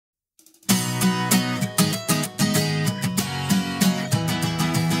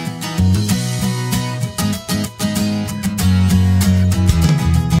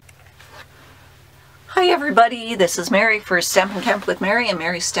everybody, this is Mary for Stampin' Camp with Mary and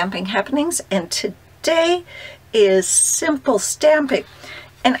Mary's Stamping Happenings, and today is simple stamping,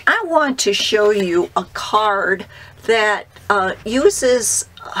 and I want to show you a card that uses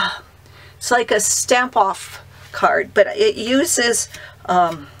it's like a stamp off card, but it uses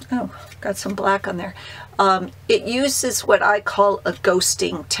oh, got some black on there. It uses what I call a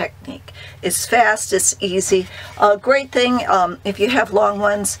ghosting technique. It's fast, it's easy. Great thing if you have long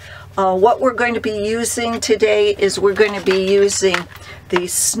ones. What we're going to be using today is we're going to be using the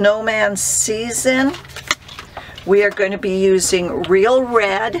Snowman Season. We are going to be using Real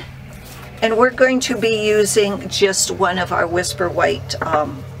Red, and we're going to be using just one of our Whisper White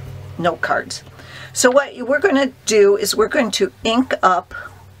note cards. So what we're going to do is we're going to ink up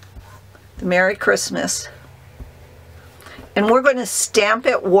the Merry Christmas, and we're going to stamp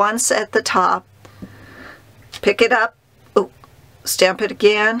it once at the top, pick it up, stamp it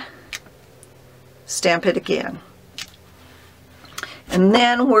again, stamp it again, and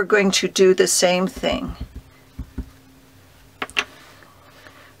then we're going to do the same thing.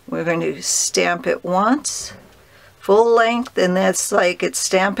 We're going to stamp it once, full length, and that's like it's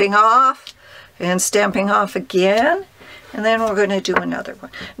stamping off and stamping off again, and then we're going to do another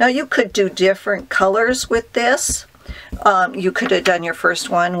one. Now you could do different colors with this. You could have done your first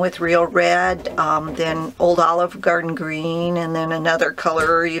one with Real Red, then Old Olive Garden Green, and then another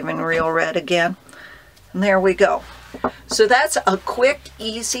color, or even Real Red again. And there we go. So that's a quick,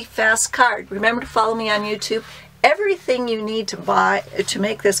 easy, fast card. Remember to follow me on YouTube. Everything you need to buy to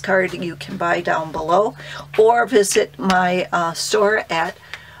make this card you can buy down below, or visit my store at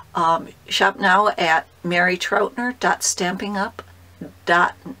shop now at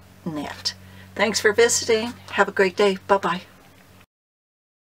marytroutner.stampinup.net. Thanks for visiting. Have a great day. Bye-bye.